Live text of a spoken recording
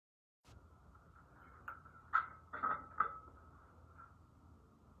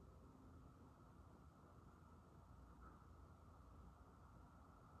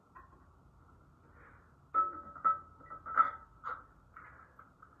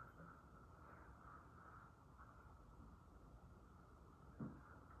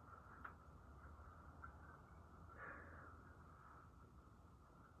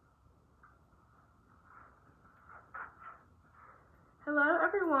Hello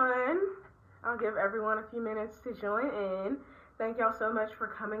everyone. I'll give everyone a few minutes to join in. Thank y'all so much for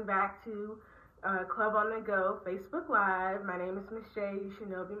coming back to Club on the Go Facebook Live. My name is Miss J. You should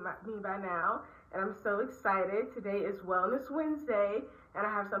know me by now. And I'm so excited. Today is Wellness Wednesday, and I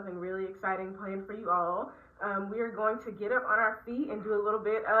have something really exciting planned for you all. We are going to get up on our feet and do a little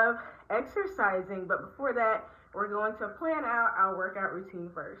bit of exercising. But before that, we're going to plan out our workout routine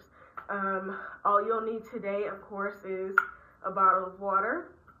first. All you'll need today, of course, is a bottle of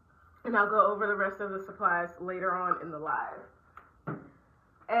water, and I'll go over the rest of the supplies later on in the live.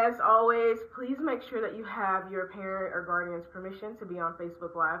 As always, please make sure that you have your parent or guardian's permission to be on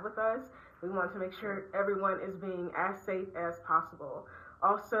Facebook Live with us. We want to make sure everyone is being as safe as possible.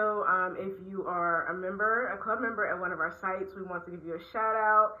 Also, if you are a club member at one of our sites, we want to give you a shout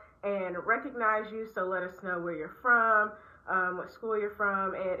out and recognize you, so let us know where you're from, what school you're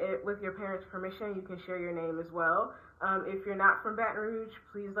from, and with your parents' permission, you can share your name as well. If you're not from Baton Rouge,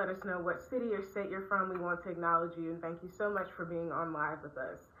 please let us know what city or state you're from. We want to acknowledge you, and thank you so much for being on live with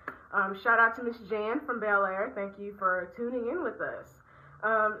us. Shout out to Miss Jan from Bel Air. Thank you for tuning in with us.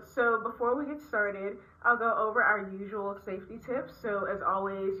 So before we get started, I'll go over our usual safety tips. So as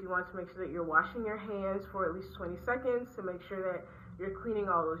always, you want to make sure that you're washing your hands for at least 20 seconds to make sure that you're cleaning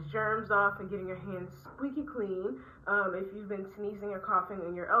all those germs off and getting your hands squeaky clean. If you've been sneezing or coughing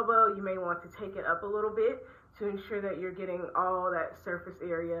in your elbow, you may want to take it up a little bit to ensure that you're getting all that surface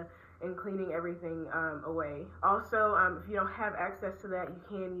area and cleaning everything away. Also, if you don't have access to that, you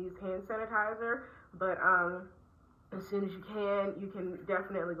can use hand sanitizer, but as soon as you can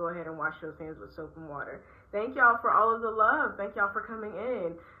definitely go ahead and wash those hands with soap and water. Thank y'all for all of the love. Thank y'all for coming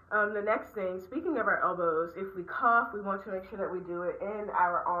in. The next thing, speaking of our elbows, if we cough, we want to make sure that we do it in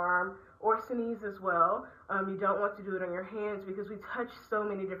our arm or sneeze as well. You don't want to do it on your hands because we touch so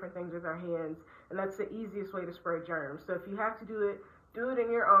many different things with our hands, and that's the easiest way to spread germs. So if you have to do it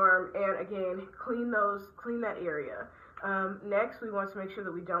in your arm, and again, clean that area. Next, we want to make sure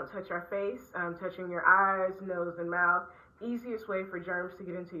that we don't touch our face, touching your eyes, nose, and mouth. Easiest way for germs to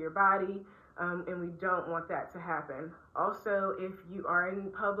get into your body, and we don't want that to happen. Also, if you are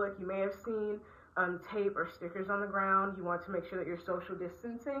in public, you may have seen tape or stickers on the ground. You want to make sure that you're social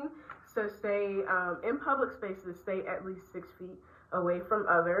distancing. So stay in public spaces, stay at least 6 feet away from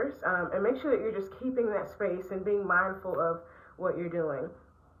others, and make sure that you're just keeping that space and being mindful of what you're doing.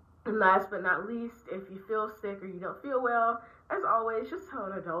 And last but not least, if you feel sick or you don't feel well, as always, just tell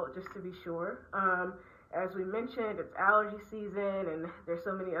an adult just to be sure. As we mentioned, it's allergy season and there's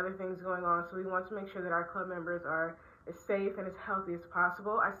so many other things going on, so we want to make sure that our club members are as safe and as healthy as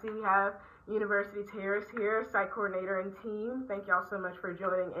possible. I see we have University Terrace here, site coordinator and team. Thank y'all so much for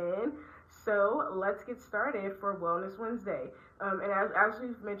joining in. So let's get started for Wellness Wednesday. And as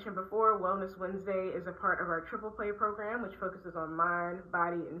we've mentioned before, Wellness Wednesday is a part of our Triple Play program, which focuses on mind,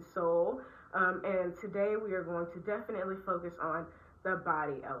 body, and soul. And today we are going to definitely focus on the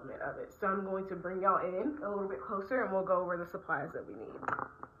body element of it. So I'm going to bring y'all in a little bit closer and we'll go over the supplies that we need.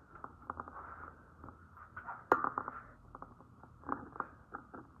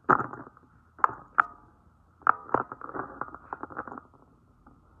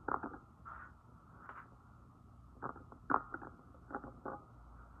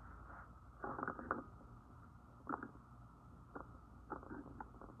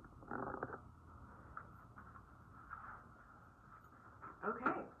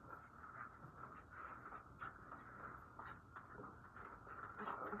 Okay.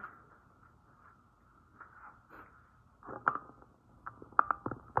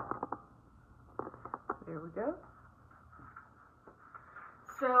 There we go.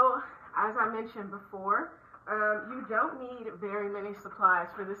 So, as I mentioned before, you don't need very many supplies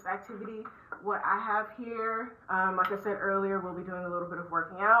for this activity. What I have here, like I said earlier, we'll be doing a little bit of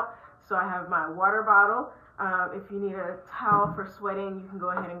working out. So I have my water bottle. If you need a towel for sweating, you can go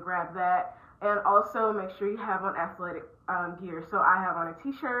ahead and grab that. And also make sure you have on athletic gear. So I have on a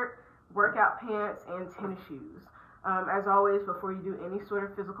t-shirt, workout pants, and tennis shoes. As always, before you do any sort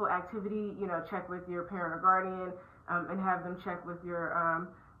of physical activity, check with your parent or guardian and have them check with your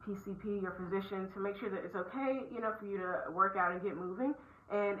PCP, your physician, to make sure that it's okay, for you to work out and get moving.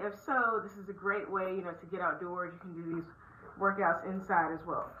 And if so, this is a great way, to get outdoors. You can do these workouts inside as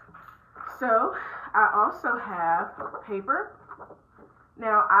well. So I also have paper.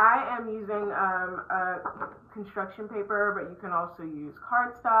 Now I am using construction paper, but you can also use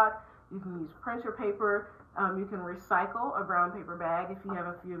cardstock. You can use printer paper. You can recycle a brown paper bag if you have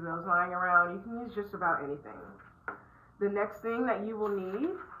a few of those lying around. You can use just about anything. The next thing that you will need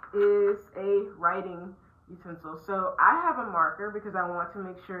is a writing utensil. So I have a marker because I want to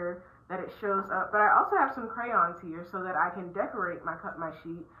make sure that it shows up. But I also have some crayons here so that I can decorate my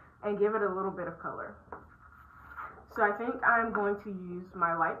sheet and give it a little bit of color. So I think I'm going to use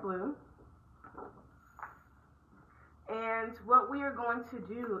my light blue. And what we are going to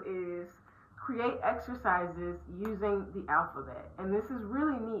do is create exercises using the alphabet. And this is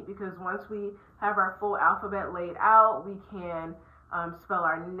really neat because once we have our full alphabet laid out, we can spell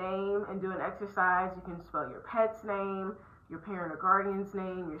our name and do an exercise. You can spell your pet's name, your parent or guardian's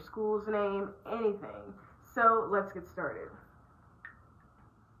name, your school's name, anything. So let's get started.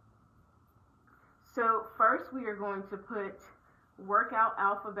 So first we are going to put workout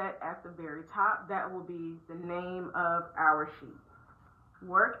alphabet at the very top. That will be the name of our sheet.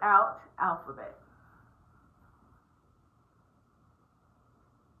 Workout alphabet.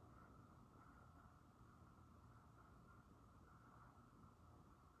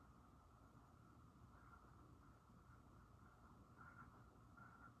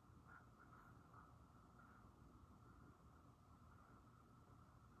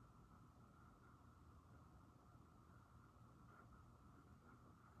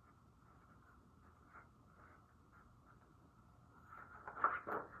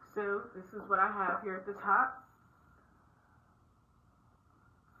 So this is what I have here at the top.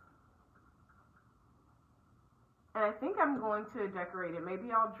 And I think I'm going to decorate it.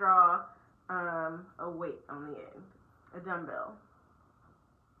 Maybe I'll draw a weight on the end, a dumbbell.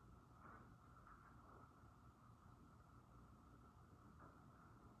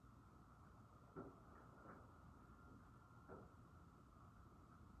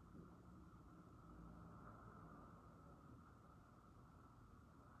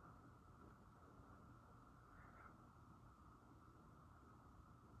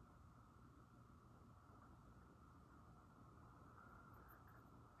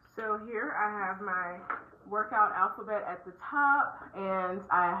 So here I have my workout alphabet at the top, and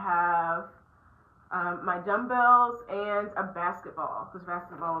I have my dumbbells and a basketball, because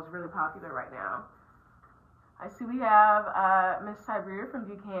basketball is really popular right now. I see we have Miss Tiberia from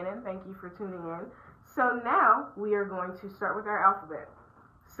Buchanan. Thank you for tuning in. So now we are going to start with our alphabet.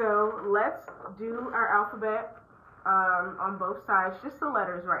 So let's do our alphabet on both sides, just the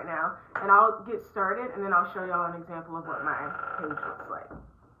letters right now, and I'll get started and then I'll show y'all an example of what my page looks like.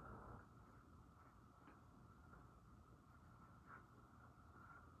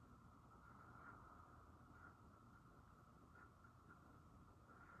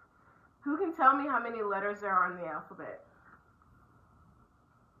 Who can tell me how many letters there are in the alphabet?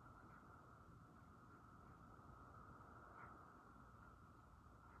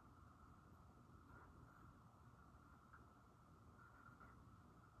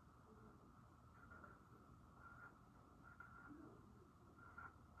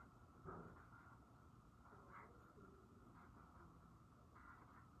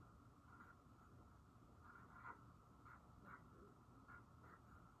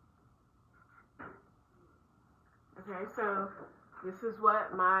 Okay, so this is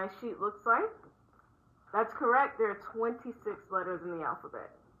what my sheet looks like. That's correct. There are 26 letters in the alphabet.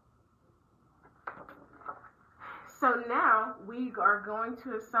 So now we are going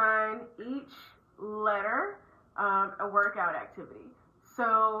to assign each letter a workout activity.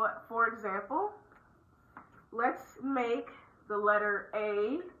 So for example, let's make the letter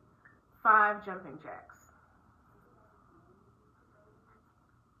A 5 jumping jacks.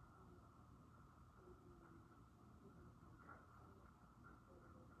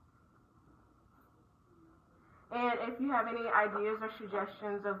 And if you have any ideas or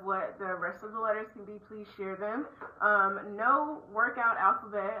suggestions of what the rest of the letters can be, please share them. No workout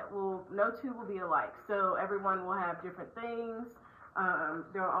alphabet no two will be alike. So everyone will have different things.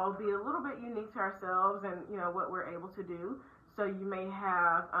 They'll all be a little bit unique to ourselves and what we're able to do. So you may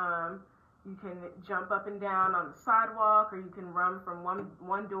have, you can jump up and down on the sidewalk, or you can run from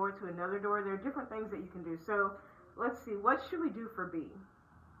one door to another door. There are different things that you can do. So let's see, what should we do for B?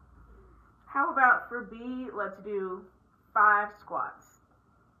 How about for B, let's do 5 squats.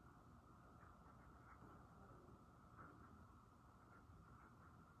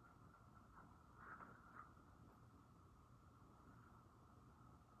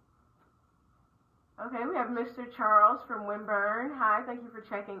 Okay, we have Mr. Charles from Wimburn. Hi, thank you for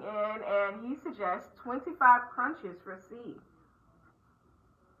checking in. And he suggests 25 crunches for C.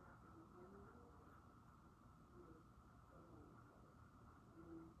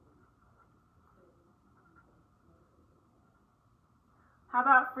 How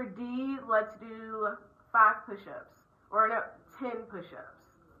about for D, let's do 5 push-ups, or no, 10 push-ups.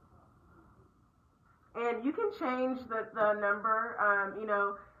 And you can change the number,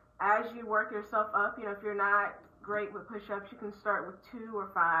 as you work yourself up. If you're not great with push-ups, you can start with 2 or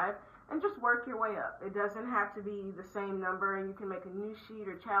 5, and just work your way up. It doesn't have to be the same number, and you can make a new sheet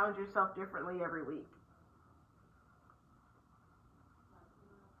or challenge yourself differently every week.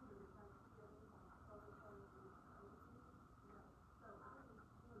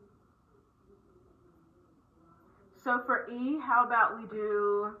 So for E, how about we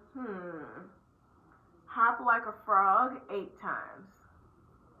do, hop like a frog 8 times.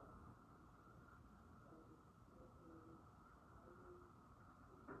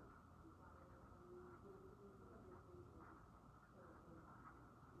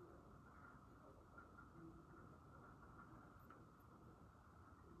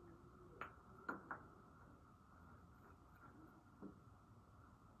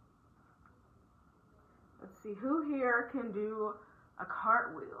 Let's see, who here can do a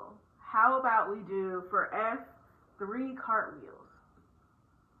cartwheel? How about we do, for F, 3 cartwheels?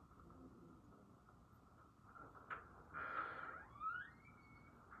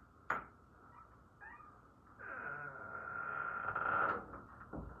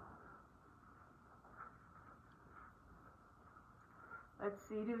 Let's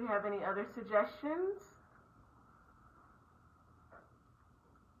see, do we have any other suggestions?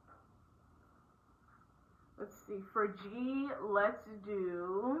 Let's see, for G, let's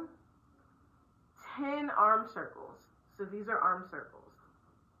do 10 arm circles. So these are arm circles.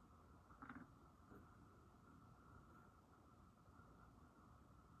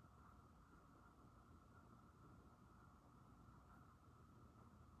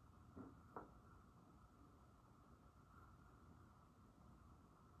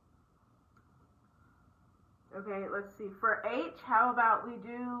 Okay, let's see, for H, how about we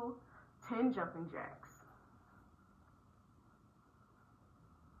do 10 jumping jacks?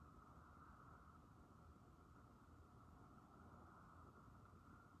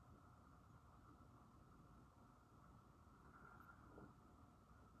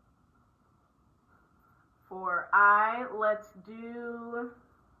 For I, let's do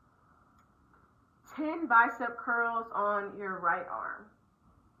 10 bicep curls on your right arm.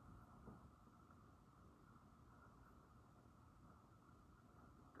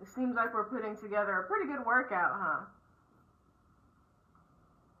 It seems like we're putting together a pretty good workout, huh?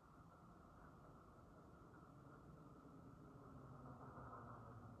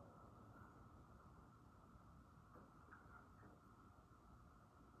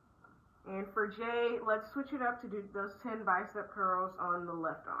 And for J, let's switch it up to do those 10 bicep curls on the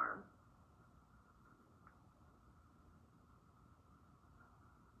left arm.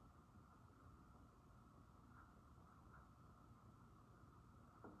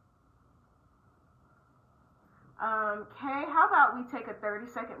 K, how about we take a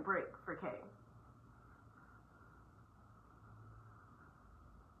 30-second break for K?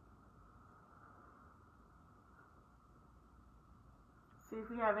 See if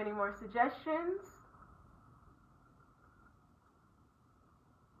we have any more suggestions.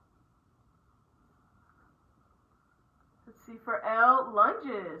 Let's see, for L,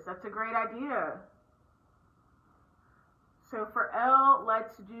 lunges. That's a great idea. So for L,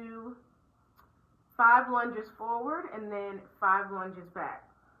 let's do 5 lunges forward and then 5 lunges back.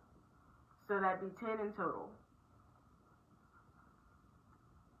 So that'd be 10 in total.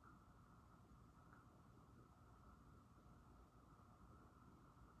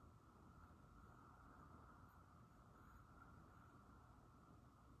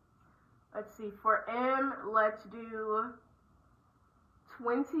 Let's see, for M, let's do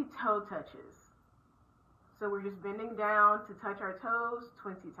 20 toe touches. So we're just bending down to touch our toes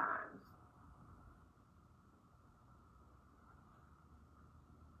 20 times.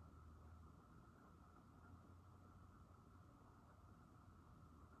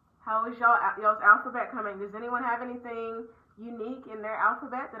 How is y'all's alphabet coming? Does anyone have anything unique in their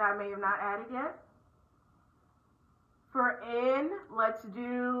alphabet that I may have not added yet? For N, let's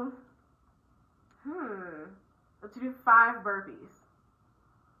do 5 burpees.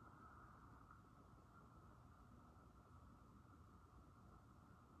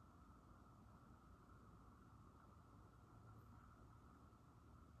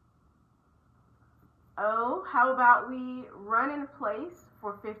 O, how about we run in place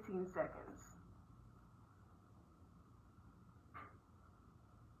for 15 seconds?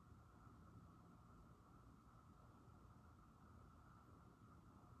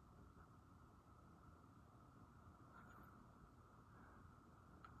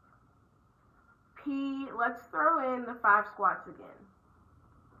 P, let's throw in the 5 squats again.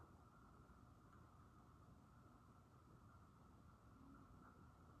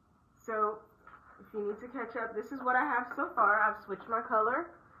 So if you need to catch up, this is what I have so far. I've switched my color,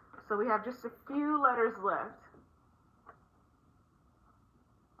 so we have just a few letters left.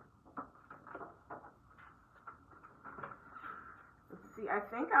 see. I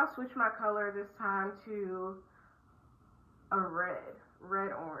think I'll switch my color this time to a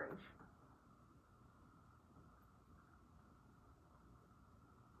red orange.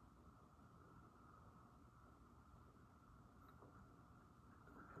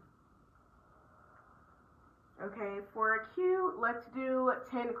 Okay, for a Q, let's do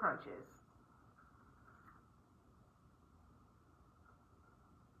 10 crunches.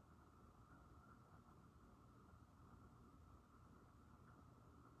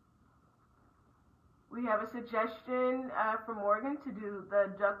 We have a suggestion from Morgan to do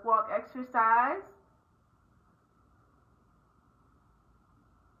the duck walk exercise.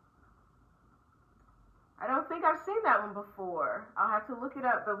 I don't think I've seen that one before. I'll have to look it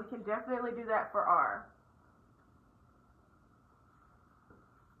up, but we can definitely do that for R.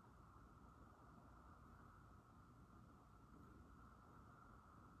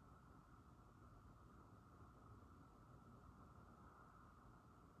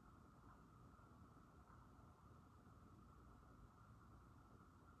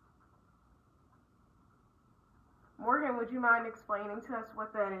 Morgan, would you mind explaining to us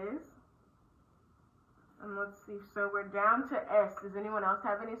what that is? And let's see, so we're down to S. Does anyone else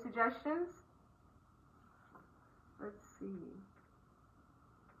have any suggestions? Let's see.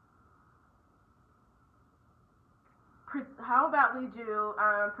 How about we do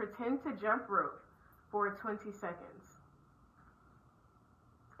pretend to jump rope for 20 seconds.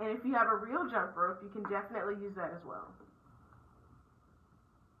 And if you have a real jump rope, you can definitely use that as well.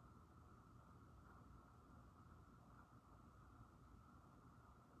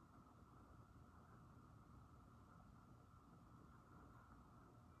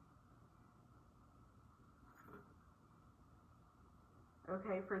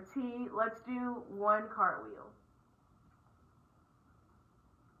 Okay, for T, let's do 1 cartwheel.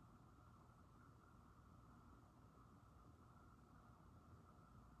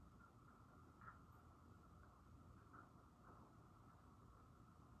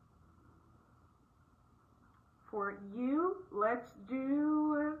 For U, let's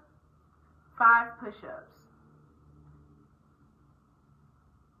do 5 push-ups.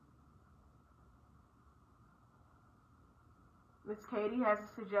 Miss Katie has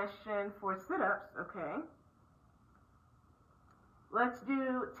a suggestion for sit-ups. Okay. Let's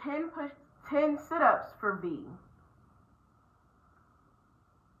do 10 sit-ups for B.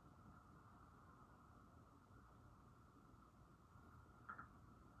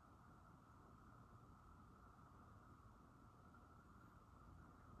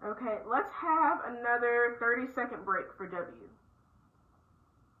 Okay, let's have another 30-second break for W.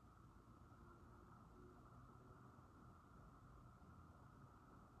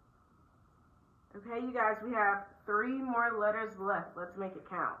 Okay, you guys, we have 3 more letters left. Let's make it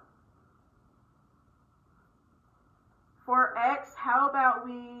count. For X, how about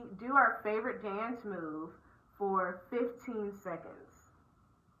we do our favorite dance move for 15 seconds?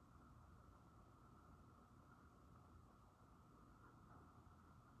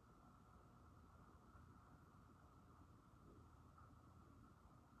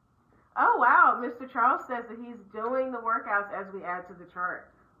 Oh, wow. Mr. Charles says that he's doing the workouts as we add to the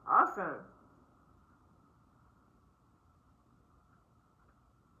chart. Awesome.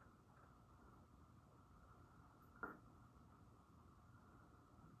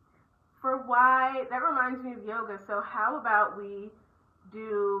 For Y, that reminds me of yoga. So how about we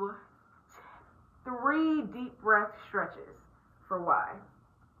do 3 deep breath stretches for Y?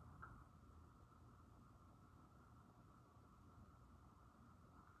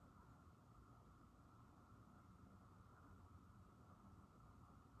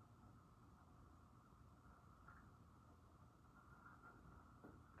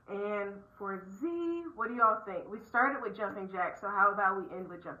 And for Z, what do y'all think? We started with jumping jacks, so how about we end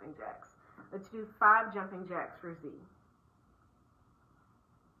with jumping jacks? Let's do 5 jumping jacks for Z.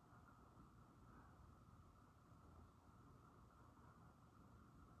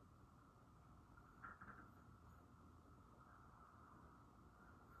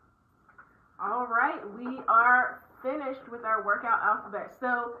 All right, we are finished with our workout alphabet.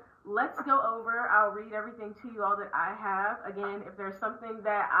 So let's go over. I'll read everything to you all that I have. Again, if there's something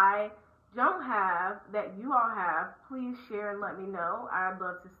that I don't have that you all have, please share and let me know. I'd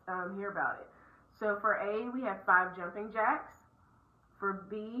love to hear about it. So for A, we have 5 jumping jacks. For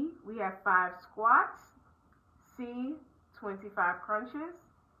B, we have 5 squats. C, 25 crunches.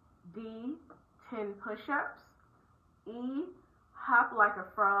 D, 10 push-ups. E, hop like a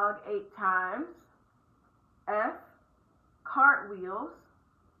frog 8 times. F, cartwheels.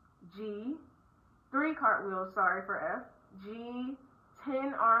 G, 3 cartwheels, sorry for F. G,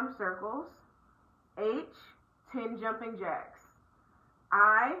 10 arm circles. H, 10 jumping jacks.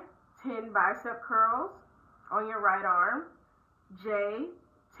 10 bicep curls on your right arm. J,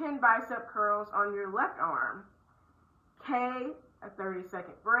 10 bicep curls on your left arm. K, a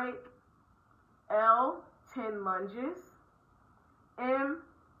 30-second break. L, 10 lunges. M,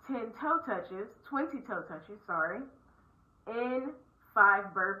 10 toe touches, 20 toe touches, sorry. N, 5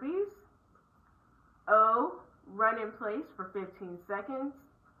 burpees. O, run in place for 15 seconds.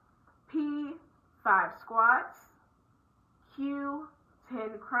 P, 5 squats. Q,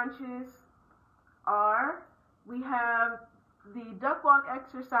 10 crunches. R, we have the duck walk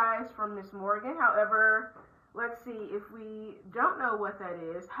exercise from Miss Morgan. However, let's see, if we don't know what that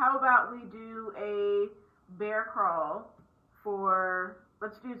is, how about we do a bear crawl for,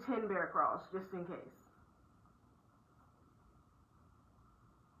 let's do 10 bear crawls just in case.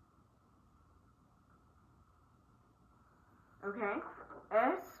 Okay.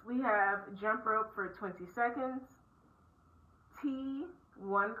 S, we have jump rope for 20 seconds. T,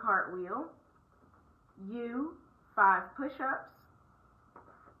 1 cartwheel. U, 5 push-ups.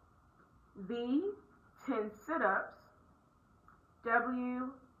 V, 10 sit-ups. W,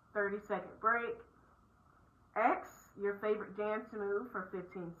 30-second break. X, your favorite dance move for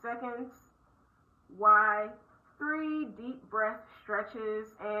 15 seconds. Y, 3 deep breath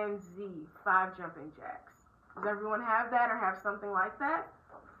stretches. And Z, 5 jumping jacks. Does everyone have that or have something like that?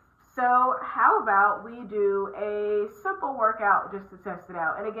 So how about we do a simple workout just to test it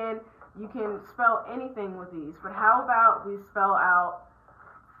out? And again, you can spell anything with these, but how about we spell out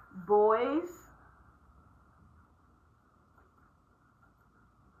boys,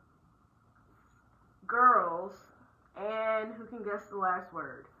 girls, and who can guess the last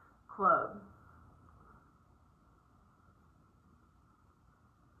word? Club.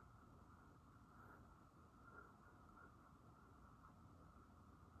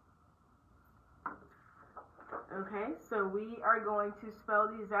 Okay, so we are going to spell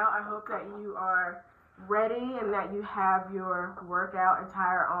these out. I hope that you are ready and that you have your workout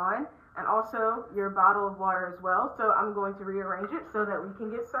attire on and also your bottle of water as well. So I'm going to rearrange it so that we can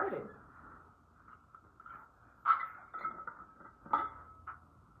get started.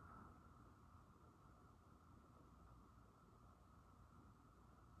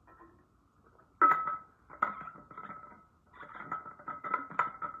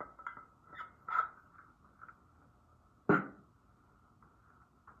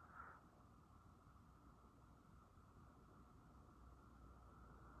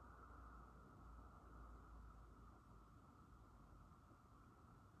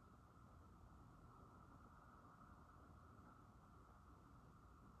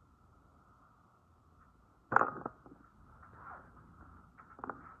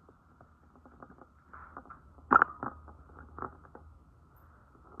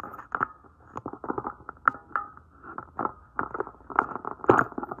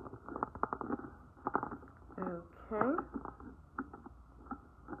 Okay.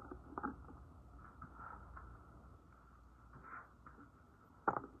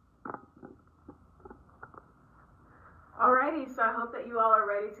 Alrighty, so I hope that you all are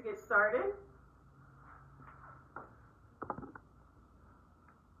ready to get started.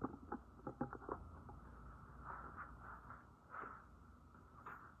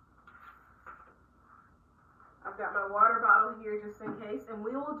 I've got my water bottle here just in case, and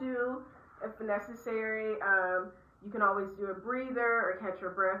we will do, if necessary, you can always do a breather or catch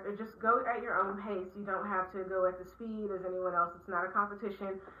your breath or just go at your own pace. You don't have to go at the speed as anyone else. It's not a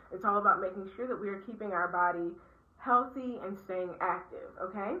competition. It's all about making sure that we are keeping our body healthy and staying active,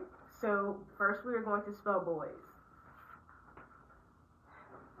 okay? So first we are going to spell boys.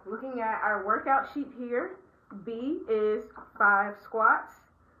 Looking at our workout sheet here, B is 5 squats.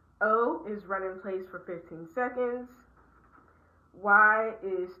 O is run in place for 15 seconds. Y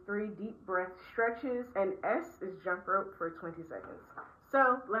is 3 deep breath stretches, and S is jump rope for 20 seconds.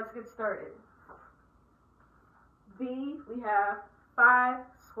 So let's get started. B, we have 5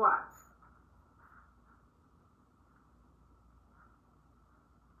 squats.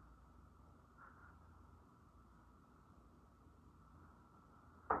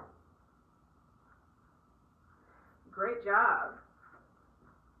 Great job.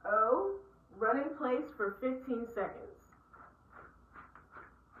 O, run in place for 15 seconds.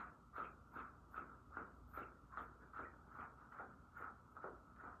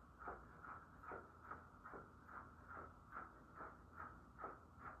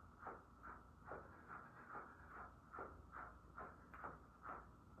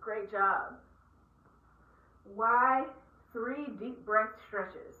 Great job. Y, 3 deep breath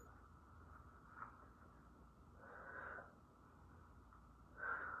stretches.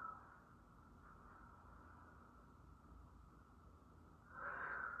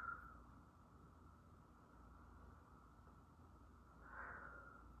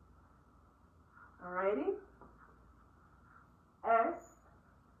 Alrighty. S.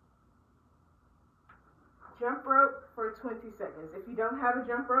 Jump rope for 20 seconds. If you don't have a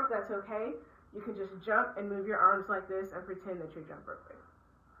jump rope, that's okay. You can just jump and move your arms like this and pretend that you're jump roping.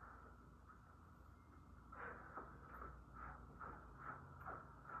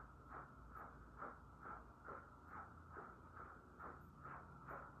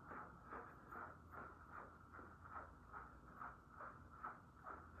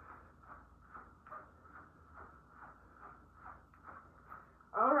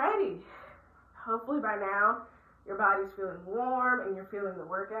 Alrighty. Hopefully by now your body's feeling warm and you're feeling the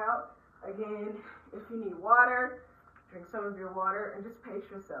workout. Again, if you need water, drink some of your water and just pace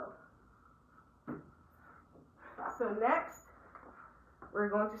yourself. So next, we're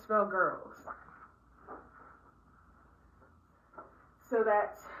going to spell girls. So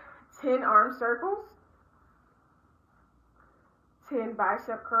that's 10 arm circles, 10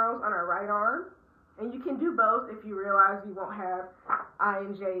 bicep curls on our right arm. And you can do both if you realize you won't have I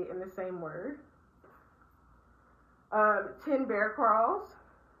and J in the same word. 10 bear crawls,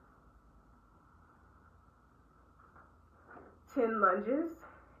 10 lunges,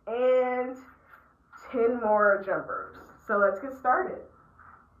 and 10 more jump ropes. So let's get started.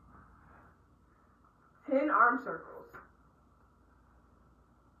 10 arm circles.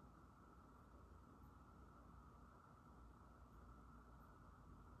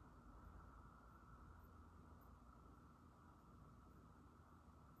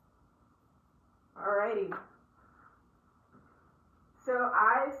 Alrighty. So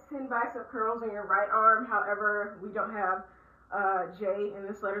I's 10 bicep curls on your right arm. However, we don't have J in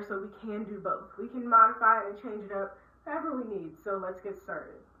this letter, so we can do both. We can modify it and change it up however we need. So let's get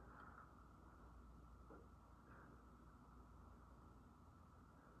started.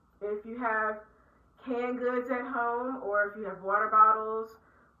 If you have canned goods at home or if you have water bottles,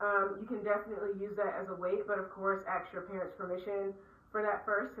 you can definitely use that as a weight, but of course ask your parents' permission for that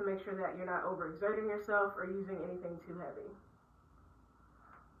first to make sure that you're not overexerting yourself or using anything too heavy.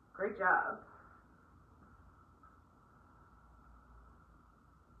 Great job.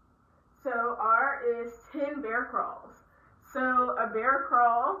 So R is 10 bear crawls. So a bear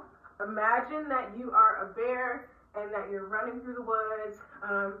crawl, imagine that you are a bear and that you're running through the woods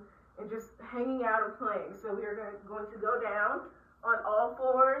and just hanging out and playing. So we are going to go down on all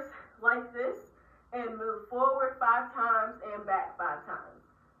fours like this and move forward 5 times and back 5 times.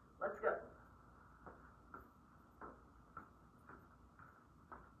 Let's go.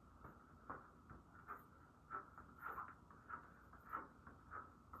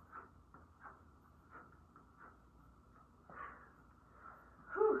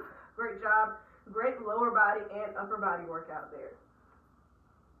 Whew, great job. Great lower body and upper body workout there.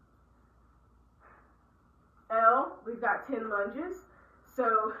 L, we've got 10 lunges.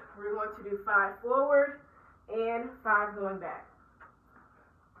 So we're going to do 5 forward and 5 going back.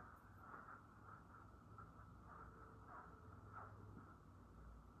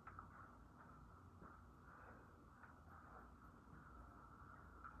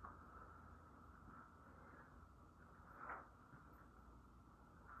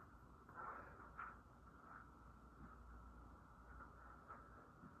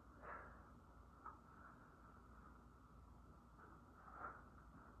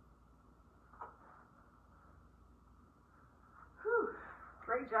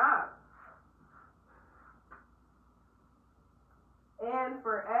 Great job. And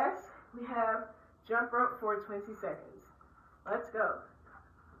for S, we have jump rope for 20 seconds. Let's go.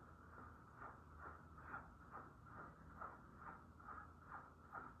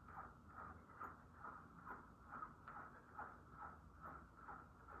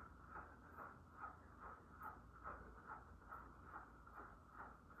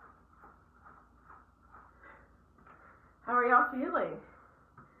 How are y'all feeling?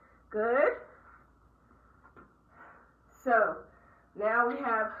 Good? So, now we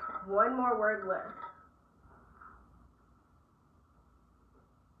have one more word left.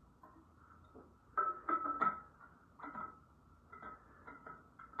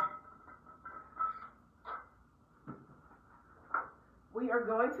 We are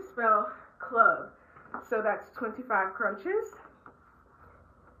going to spell club. So that's 25 crunches,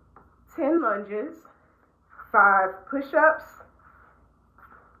 10 lunges, 5 push-ups,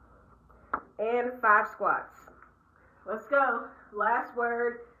 and 5 squats. Let's go. Last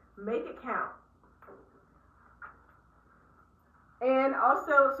word, make it count. And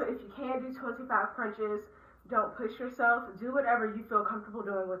also, so if you can do 25 crunches, don't push yourself. Do whatever you feel comfortable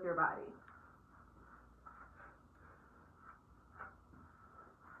doing with your body.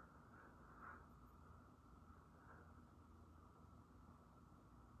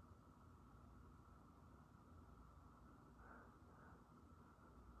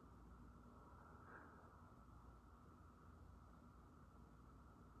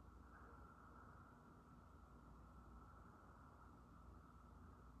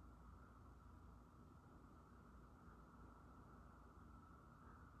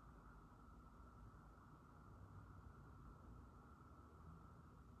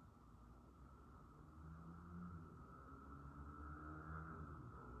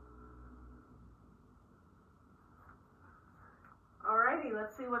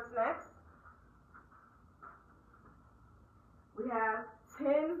 let's see what's next. We have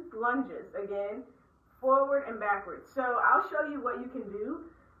 10 lunges, again, forward and backwards. So I'll show you what you can do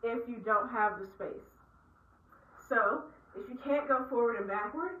if you don't have the space. So if you can't go forward and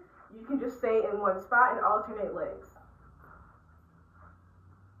backward, you can just stay in one spot and alternate legs.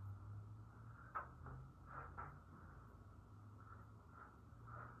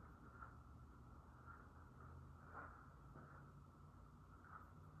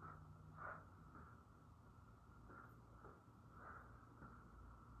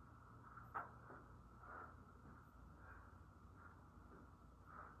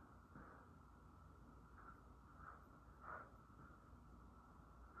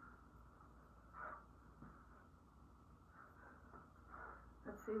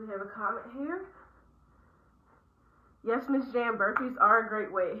 Let's see, we have a comment here. Yes, Miss Jan, burpees are a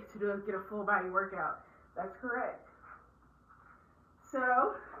great way to get a full body workout. That's correct.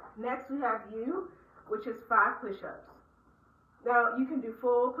 So, next we have you, which is 5 push-ups. Now, you can do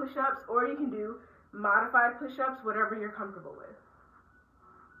full push-ups or you can do modified push-ups, whatever you're comfortable with.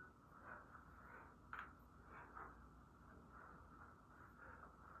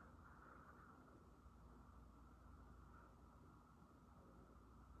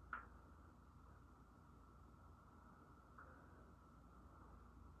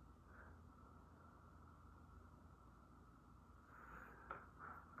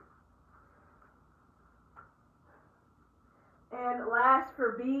 And last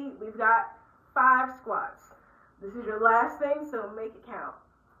for B, we've got 5 squats. This is your last thing, so make it count.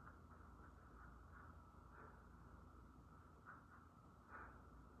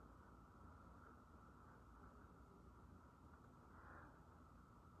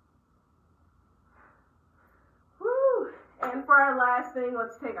 Woo! And for our last thing,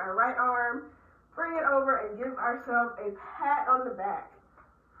 let's take our right arm, bring it over, and give ourselves a pat on the back.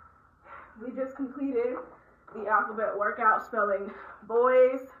 We just completed the alphabet workout spelling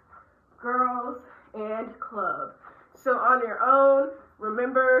boys, girls, and club. So on your own,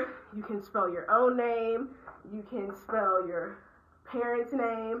 remember, you can spell your own name, you can spell your parent's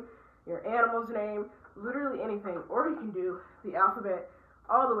name, your animal's name, literally anything, or you can do the alphabet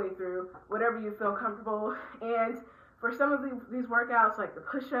all the way through, whatever you feel comfortable. And for some of these workouts, like the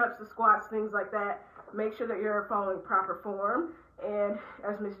push-ups, the squats, things like that, make sure that you're following proper form. And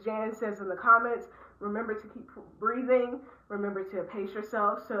as Miss Jan says in the comments, remember to keep breathing. Remember to pace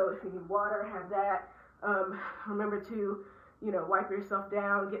yourself. So if you need water, have that. Remember to, wipe yourself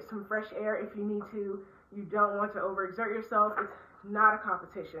down, get some fresh air if you need to. You don't want to overexert yourself. It's not a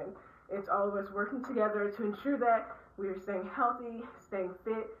competition. It's all of us working together to ensure that we are staying healthy, staying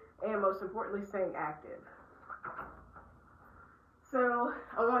fit, and most importantly, staying active. So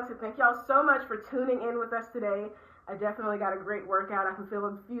I want to thank y'all so much for tuning in with us today. I definitely got a great workout. I can feel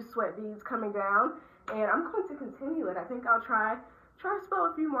a few sweat beads coming down, and I'm going to continue it. I think I'll try to spell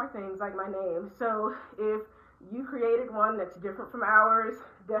a few more things like my name. So if you created one that's different from ours,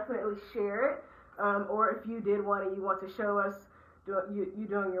 definitely share it. Or if you did one and you want to show us you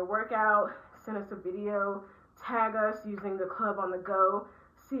doing your workout, send us a video, tag us using the Club on the Go,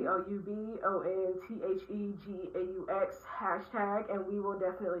 CLUBONTHEGAUX hashtag, and we will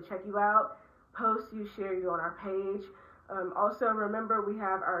definitely check you out, post you, share you on our page. Also, remember, we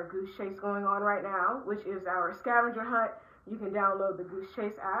have our Goose Chase going on right now, which is our scavenger hunt. You can download the Goose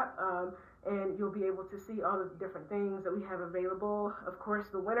Chase app, and you'll be able to see all the different things that we have available. Of course,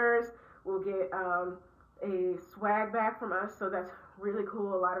 the winners will get a swag bag from us, so that's really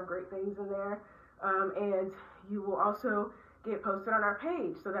cool. A lot of great things in there. And you will also get posted on our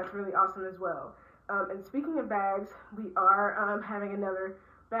page, so that's really awesome as well. And speaking of bags, we are having another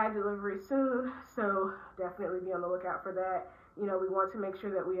bag delivery soon, so definitely be on the lookout for that. We want to make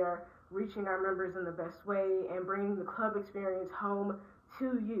sure that we are reaching our members in the best way and bringing the club experience home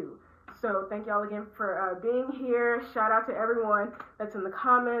to you. So thank y'all again for being here. Shout out to everyone that's in the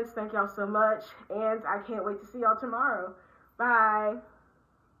comments. Thank y'all so much, and I can't wait to see y'all tomorrow. Bye.